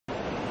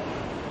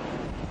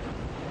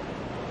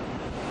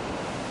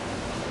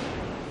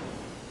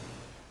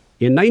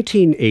In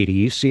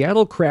 1980,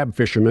 Seattle crab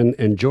fishermen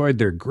enjoyed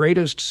their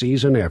greatest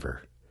season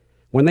ever.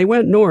 When they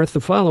went north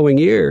the following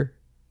year,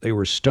 they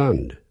were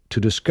stunned to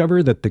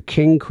discover that the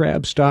king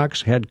crab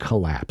stocks had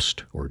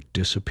collapsed or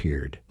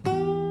disappeared.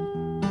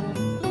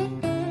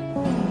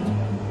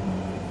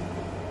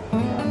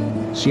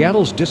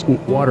 Seattle's distant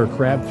water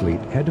crab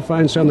fleet had to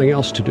find something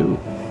else to do,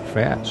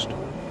 fast.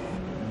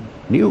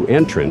 New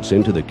entrants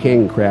into the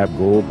king crab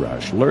gold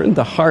rush learned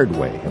the hard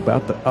way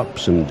about the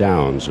ups and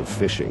downs of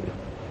fishing.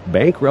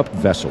 Bankrupt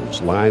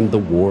vessels lined the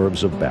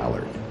wharves of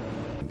Ballard.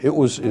 It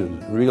was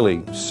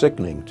really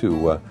sickening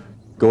to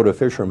go to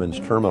Fisherman's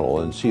Terminal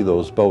and see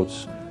those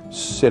boats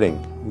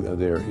sitting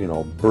there,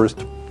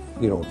 berthed,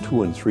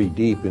 2 and 3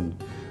 deep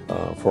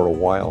for a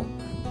while.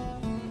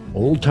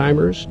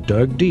 Old-timers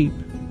dug deep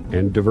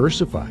and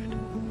diversified.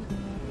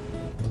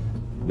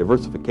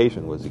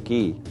 Diversification was the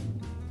key.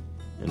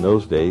 In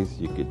those days,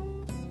 you could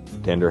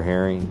tender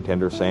herring,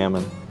 tender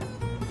salmon,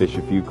 fish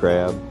a few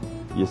crab.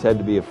 You just had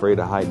to be afraid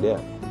of high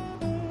depth.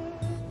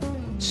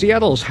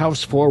 Seattle's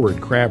house-forward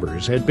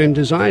crabbers had been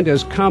designed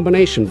as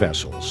combination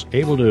vessels,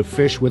 able to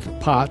fish with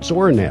pots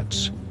or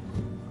nets.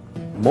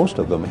 Most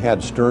of them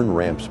had stern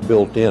ramps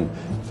built in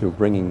through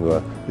bringing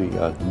the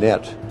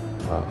net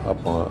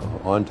up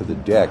onto the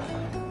deck,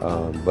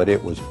 but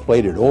it was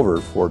plated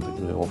over for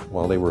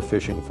while they were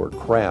fishing for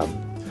crab.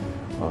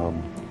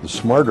 The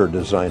smarter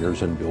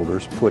designers and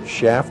builders put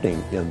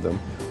shafting in them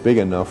big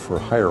enough for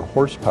higher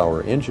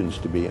horsepower engines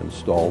to be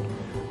installed,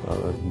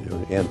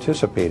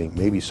 anticipating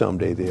maybe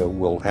someday they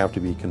will have to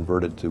be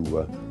converted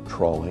to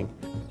trawling.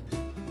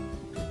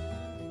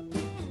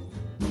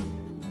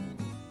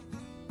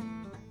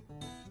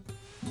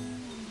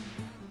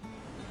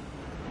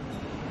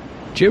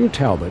 Jim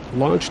Talbot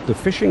launched the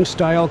fishing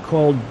style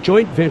called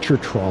joint venture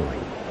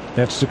trawling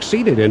that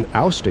succeeded in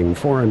ousting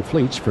foreign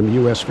fleets from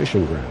U.S.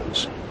 fishing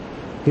grounds.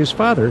 His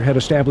father had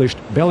established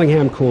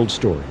Bellingham Cold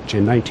Storage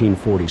in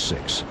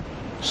 1946.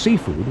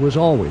 Seafood was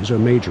always a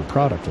major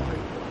product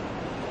line.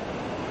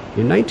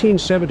 In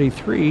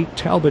 1973,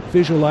 Talbot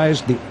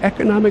visualized the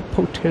economic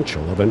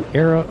potential of an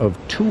era of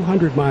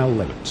 200-mile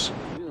limits.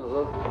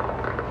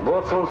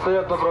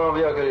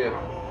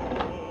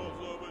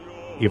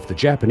 If the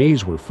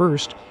Japanese were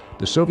first,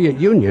 the Soviet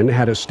Union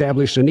had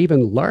established an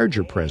even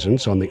larger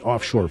presence on the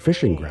offshore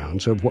fishing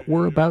grounds of what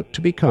were about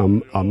to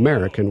become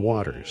American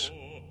waters.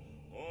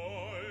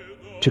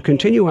 To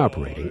continue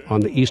operating on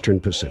the Eastern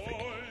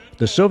Pacific,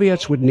 the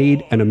Soviets would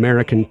need an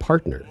American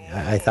partner.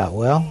 I thought,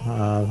 well,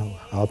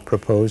 I'll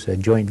propose a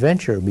joint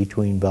venture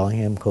between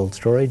Bellingham Cold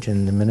Storage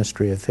and the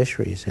Ministry of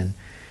Fisheries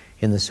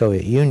in the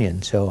Soviet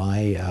Union. So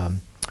I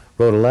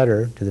wrote a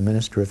letter to the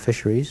Minister of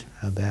Fisheries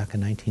back in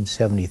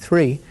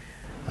 1973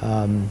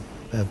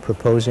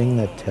 proposing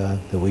that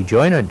we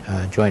join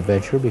a joint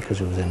venture because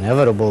it was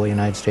inevitable the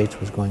United States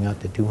was going out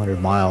to 200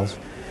 miles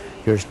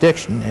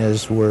jurisdiction,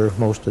 as were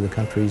most of the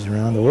countries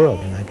around the world.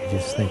 And I could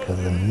just think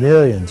of the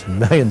millions and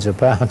millions of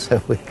pounds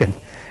that we could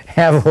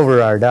have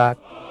over our dock.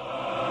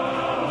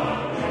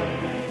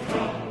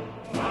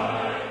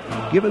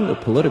 Given the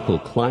political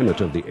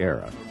climate of the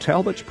era,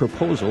 Talbot's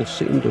proposal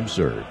seemed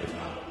absurd.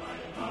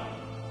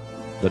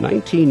 The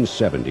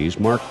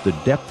 1970s marked the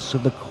depths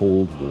of the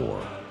Cold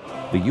War.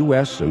 The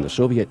U.S. and the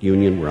Soviet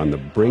Union were on the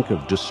brink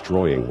of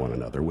destroying one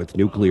another with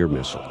nuclear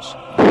missiles.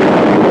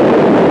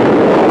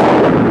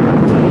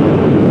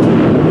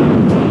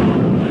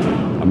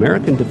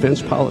 American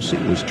defense policy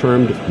was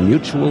termed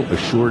Mutual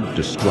Assured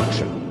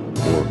Destruction,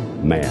 or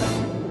MAD.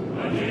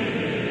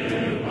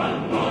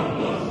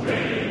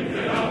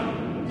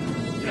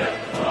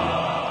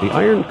 The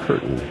Iron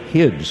Curtain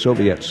hid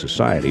Soviet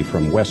society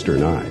from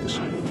Western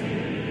eyes.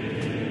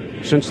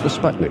 Since the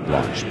Sputnik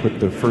launch put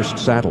the first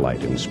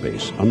satellite in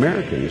space,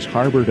 Americans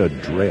harbored a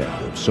dread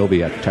of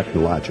Soviet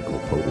technological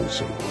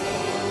potency.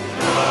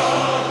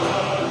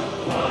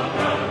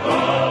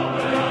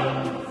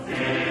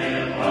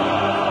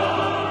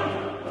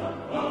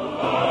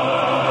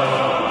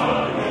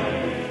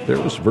 There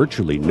was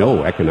virtually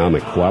no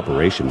economic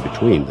cooperation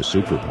between the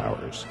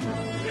superpowers.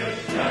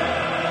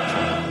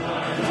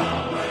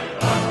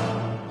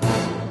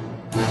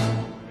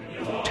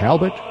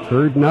 Talbot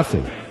heard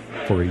nothing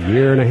for a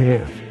year and a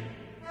half.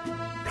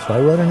 So I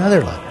wrote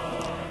another letter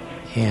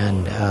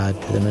and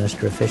to the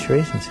Minister of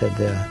Fisheries and said,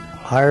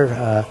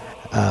 our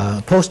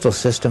postal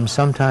system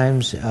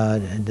sometimes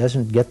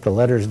doesn't get the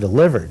letters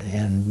delivered,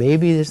 and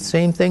maybe the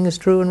same thing is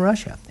true in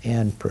Russia,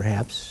 and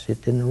perhaps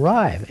it didn't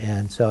arrive.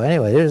 And so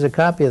anyway, there's a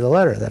copy of the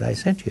letter that I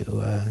sent you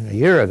a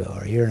year ago,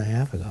 or a year and a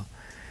half ago.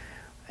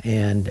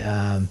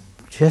 And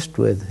just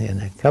within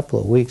a couple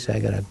of weeks, I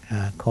got a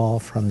call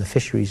from the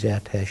fisheries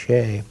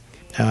attaché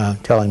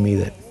telling me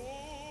that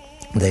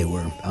they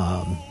were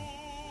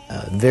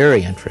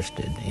very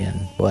interested in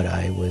what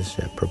I was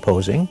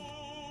proposing.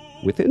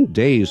 Within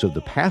days of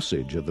the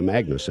passage of the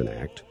Magnuson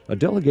Act, a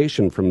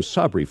delegation from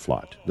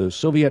Sabriflot, the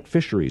Soviet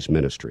Fisheries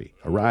Ministry,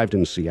 arrived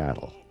in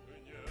Seattle.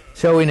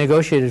 So we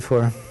negotiated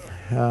for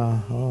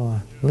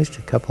at least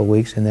a couple of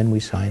weeks, and then we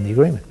signed the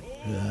agreement.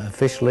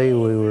 Officially,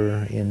 we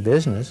were in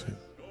business.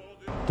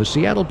 the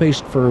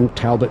Seattle-based firm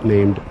Talbot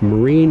named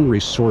Marine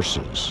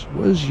Resources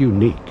was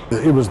unique.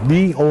 It was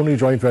the only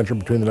joint venture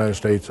between the United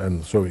States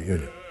and the Soviet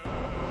Union.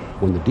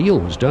 When the deal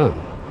was done,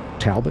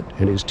 Talbot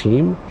and his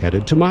team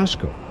headed to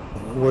Moscow.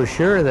 We're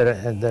sure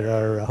that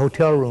our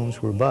hotel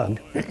rooms were bugged,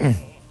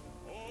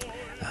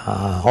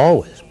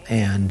 always.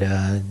 And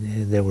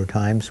there were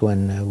times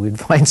when we'd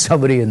find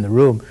somebody in the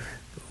room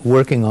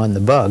working on the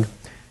bug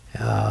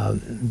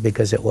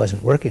because it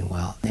wasn't working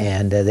well.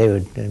 And they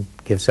would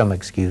give some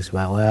excuse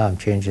about, well, I'm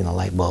changing the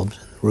light bulbs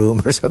in the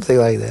room or something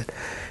like that.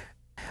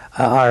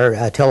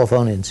 Our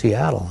telephone in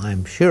Seattle,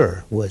 I'm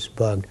sure, was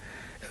bugged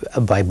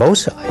by both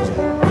sides.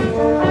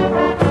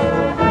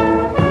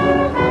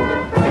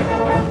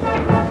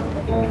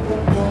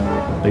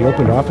 They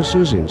opened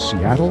offices in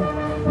Seattle,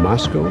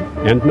 Moscow,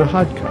 and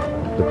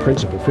Nakhadka, the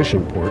principal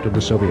fishing port of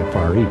the Soviet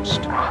Far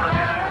East.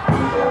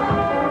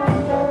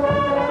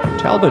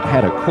 Talbot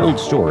had a cold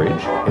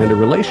storage and a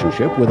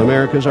relationship with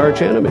America's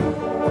archenemy.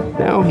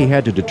 Now he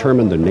had to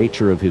determine the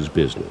nature of his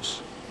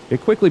business.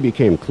 It quickly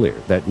became clear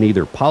that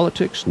neither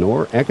politics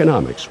nor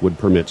economics would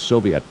permit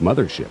Soviet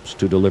motherships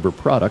to deliver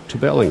product to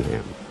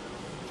Bellingham.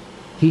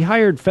 He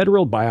hired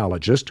federal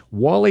biologist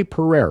Wally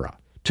Pereira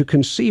to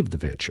conceive the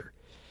venture.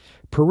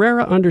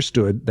 Pereira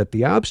understood that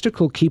the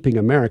obstacle keeping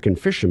American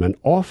fishermen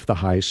off the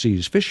high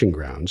seas fishing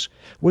grounds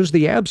was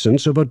the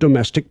absence of a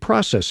domestic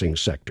processing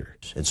sector.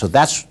 And so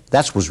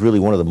that was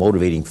really one of the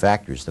motivating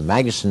factors. The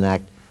Magnuson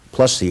Act,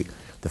 plus the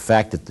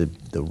fact that the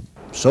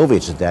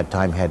Soviets at that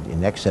time had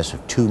in excess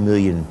of 2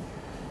 million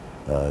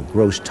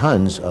gross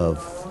tons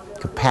of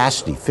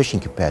capacity, fishing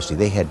capacity.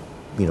 They had,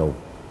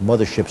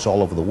 motherships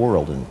all over the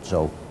world, and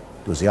so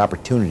there was the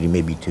opportunity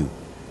maybe to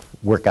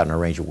work out an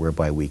arrangement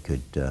whereby we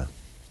could,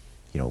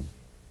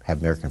 have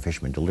American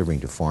fishermen delivering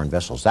to foreign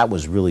vessels. That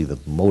was really the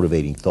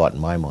motivating thought in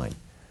my mind.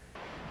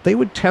 They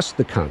would test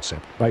the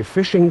concept by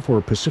fishing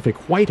for Pacific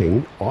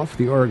whiting off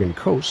the Oregon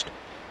coast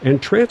and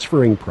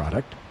transferring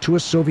product to a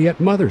Soviet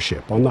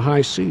mothership on the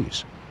high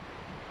seas.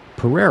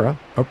 Pereira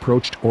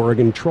approached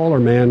Oregon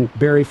trawlerman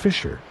Barry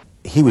Fisher.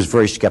 He was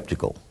very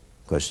skeptical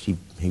because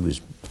he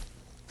was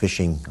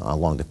fishing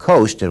along the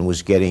coast and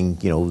was getting,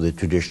 the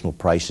traditional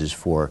prices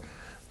for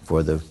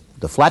the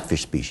flatfish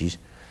species.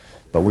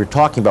 But we're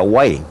talking about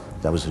whiting.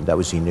 That was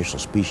the initial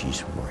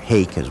species, or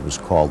hake as it was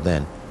called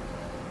then.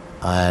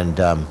 And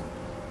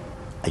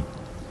I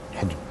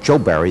had to show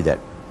Barry that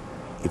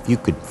if you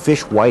could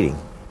fish whiting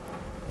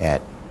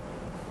at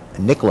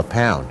a nickel a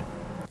pound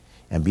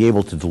and be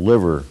able to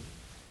deliver,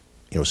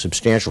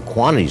 substantial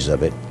quantities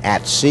of it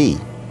at sea,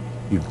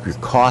 your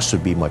costs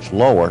would be much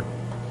lower,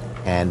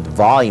 and the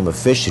volume of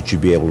fish that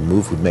you'd be able to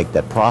move would make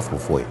that profitable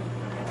for you.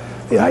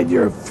 The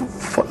idea of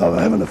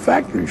having a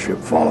factory ship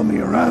follow me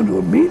around to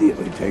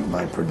immediately take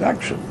my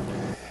production,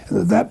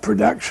 and that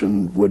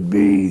production would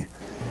be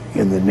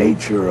in the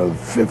nature of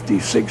 50,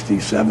 60,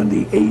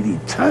 70, 80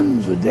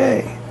 tons a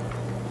day.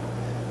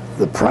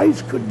 The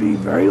price could be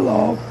very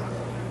low,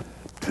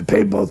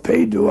 both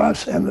paid to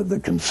us and that the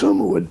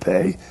consumer would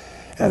pay,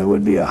 and it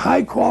would be a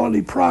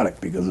high-quality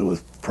product because it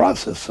was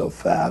processed so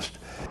fast.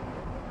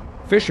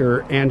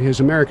 Fisher and his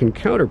American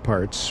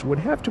counterparts would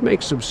have to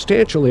make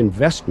substantial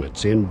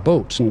investments in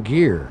boats and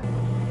gear.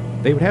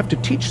 They would have to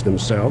teach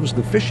themselves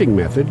the fishing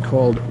method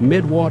called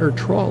midwater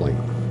trawling.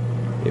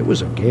 It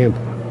was a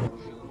gamble.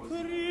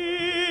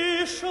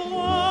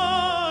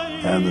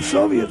 And the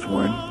Soviets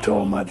weren't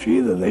told much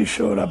either. They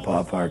showed up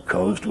off our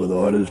coast with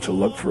orders to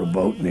look for a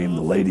boat named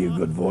the Lady of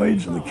Good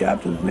Voyage, and the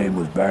captain's name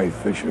was Barry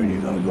Fisher, and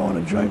you're going to go on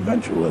a joint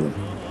venture with him.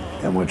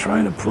 And we're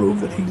trying to prove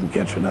that he can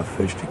catch enough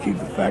fish to keep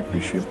the factory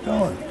ship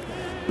going.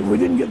 We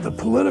didn't get the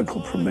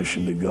political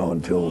permission to go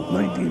until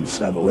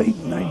 1978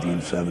 and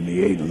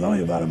 1978. There was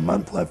only about a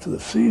month left of the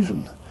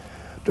season.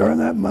 During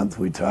that month,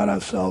 we taught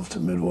ourselves to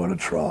midwater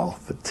trawl.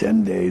 For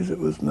 10 days, it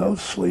was no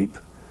sleep,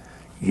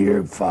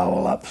 gear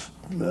foul-ups,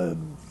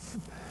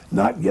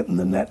 not getting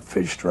the net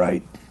fished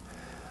right,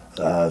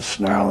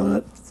 snarling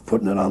it,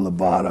 putting it on the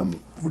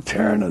bottom,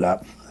 tearing it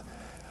up.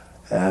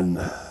 And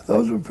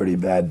those were pretty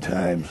bad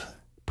times.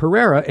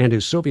 Pereira and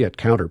his Soviet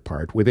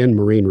counterpart within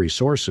Marine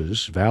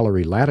Resources,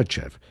 Valery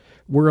Latachev,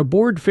 were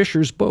aboard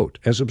Fisher's boat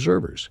as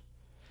observers.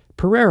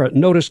 Pereira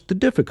noticed the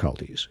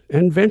difficulties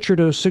and ventured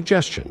a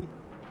suggestion.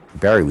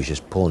 Barry was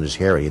just pulling his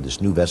hair. He had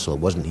this new vessel.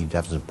 He'd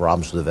have some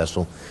problems with the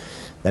vessel.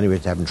 Then he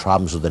was having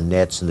problems with the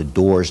nets and the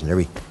doors and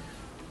everything.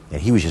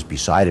 And he was just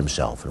beside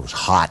himself, and it was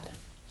hot.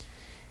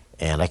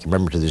 And I can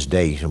remember to this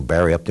day,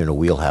 Barry up there in the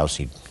wheelhouse,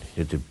 he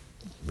had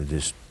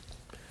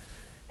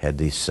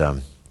this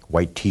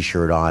white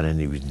T-shirt on, and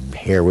his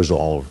hair was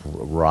all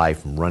awry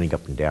from running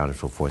up and down and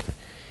so forth.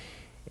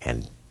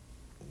 And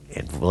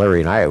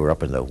Larry and I were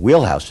up in the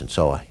wheelhouse, and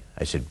so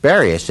I said,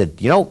 Barry, I said,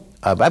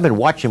 I've been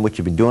watching what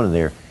you've been doing in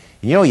there.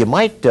 You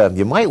might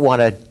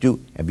want to do.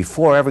 And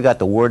before I ever got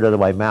the word out of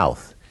my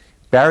mouth,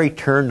 Barry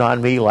turned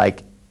on me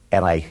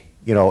and I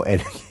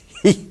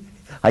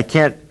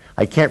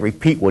can't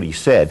repeat what he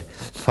said,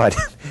 but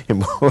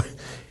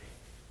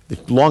the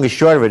long and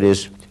short of it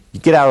is, you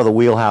get out of the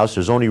wheelhouse.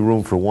 There's only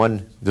room for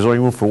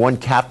one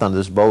captain on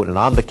this boat, and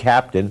I'm the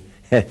captain.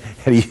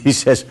 And he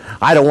says,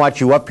 I don't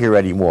want you up here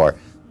anymore.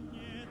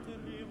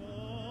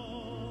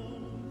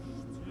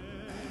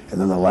 And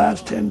then the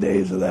last 10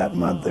 days of that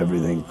month,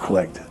 everything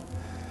clicked.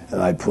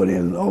 And I put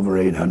in over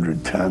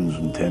 800 tons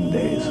in 10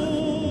 days.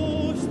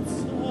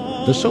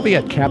 The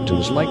Soviet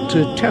captains liked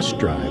to test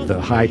drive the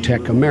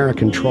high-tech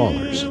American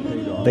trawlers.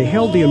 They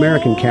held the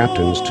American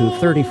captains to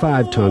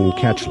 35-ton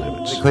catch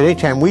limits. Because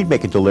anytime we'd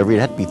make a delivery, it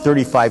had to be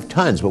 35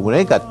 tons. But when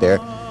they got there,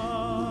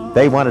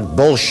 they wanted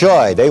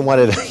Bolshoi. They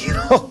wanted,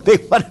 they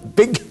wanted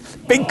big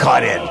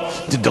cod in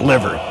to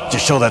deliver, to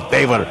show that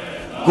they were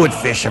good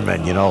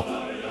fishermen,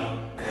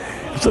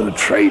 So the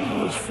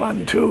trading was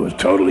fun too. It was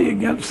totally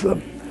against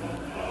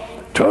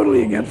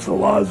the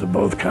laws of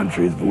both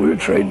countries. But we were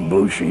trading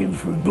blue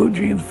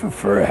jeans for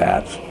fur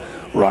hats,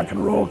 rock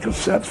and roll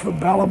cassettes for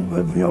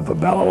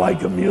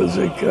balalaika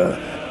music.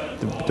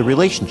 The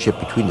relationship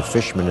between the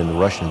fishermen and the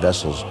Russian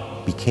vessels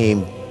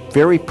became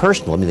very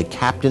personal. I mean, the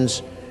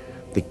captains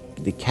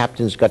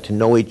got to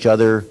know each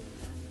other,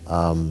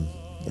 and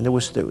there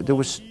was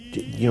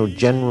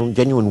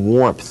genuine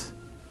warmth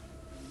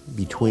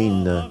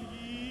between the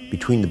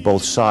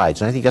both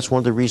sides. And I think that's one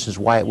of the reasons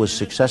why it was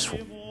successful.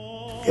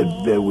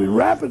 We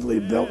rapidly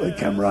built a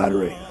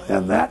camaraderie,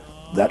 and that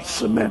was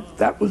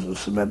the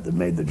cement that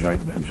made the joint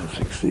venture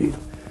succeed.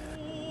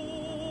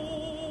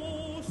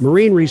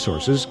 Marine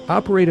Resources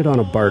operated on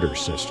a barter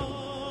system.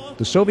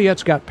 The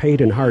Soviets got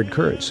paid in hard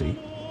currency.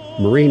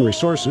 Marine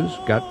Resources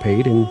got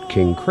paid in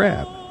king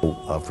crab.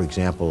 For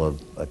example,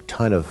 a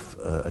ton of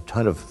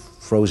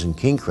frozen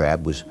king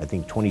crab was, I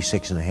think,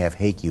 26.5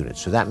 hake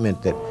units. So that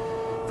meant that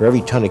for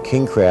every ton of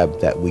king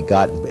crab that we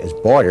got as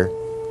barter,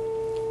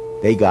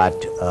 they got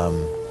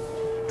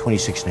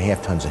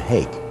 26.5 tons of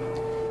hake.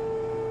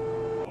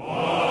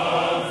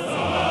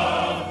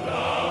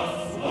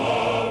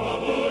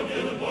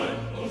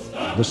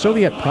 The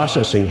Soviet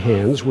processing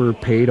hands were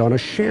paid on a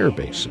share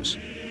basis.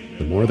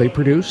 The more they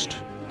produced,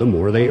 the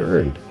more they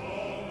earned.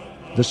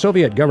 The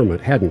Soviet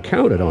government hadn't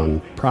counted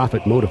on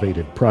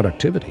profit-motivated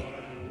productivity.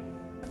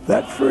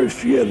 That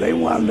first year, they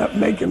wound up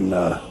making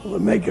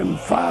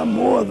far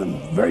more than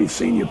very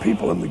senior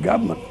people in the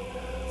government.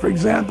 For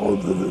example,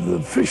 the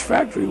fish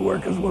factory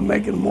workers were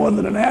making more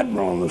than an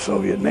admiral in the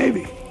Soviet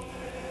Navy.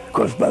 Of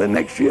course, by the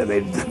next year,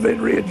 they'd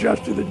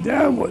readjusted it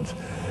downwards.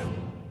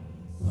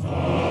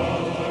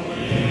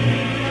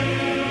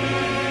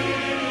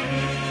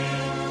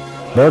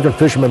 American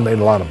fishermen made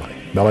a lot of money.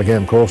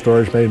 Bellingham Coal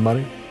Storage made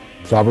money.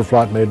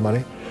 Zauberflot made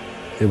money.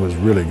 It was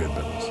really good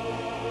business.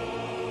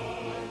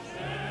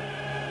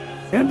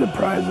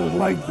 Enterprises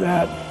like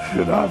that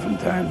should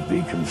oftentimes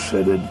be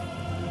considered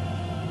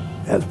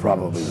as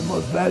probably the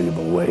most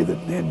valuable way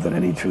that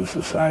any two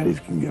societies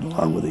can get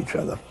along with each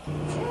other.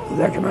 It was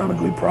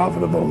economically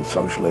profitable, and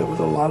socially it was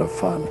a lot of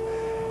fun.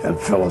 And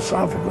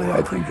philosophically,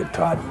 I think it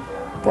taught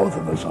both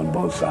of us on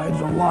both sides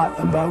a lot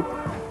about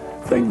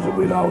things that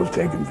we'd always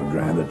taken for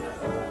granted.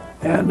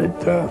 And it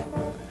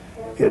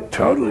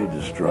totally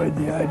destroyed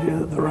the idea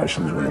that the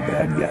Russians were the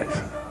bad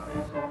guys.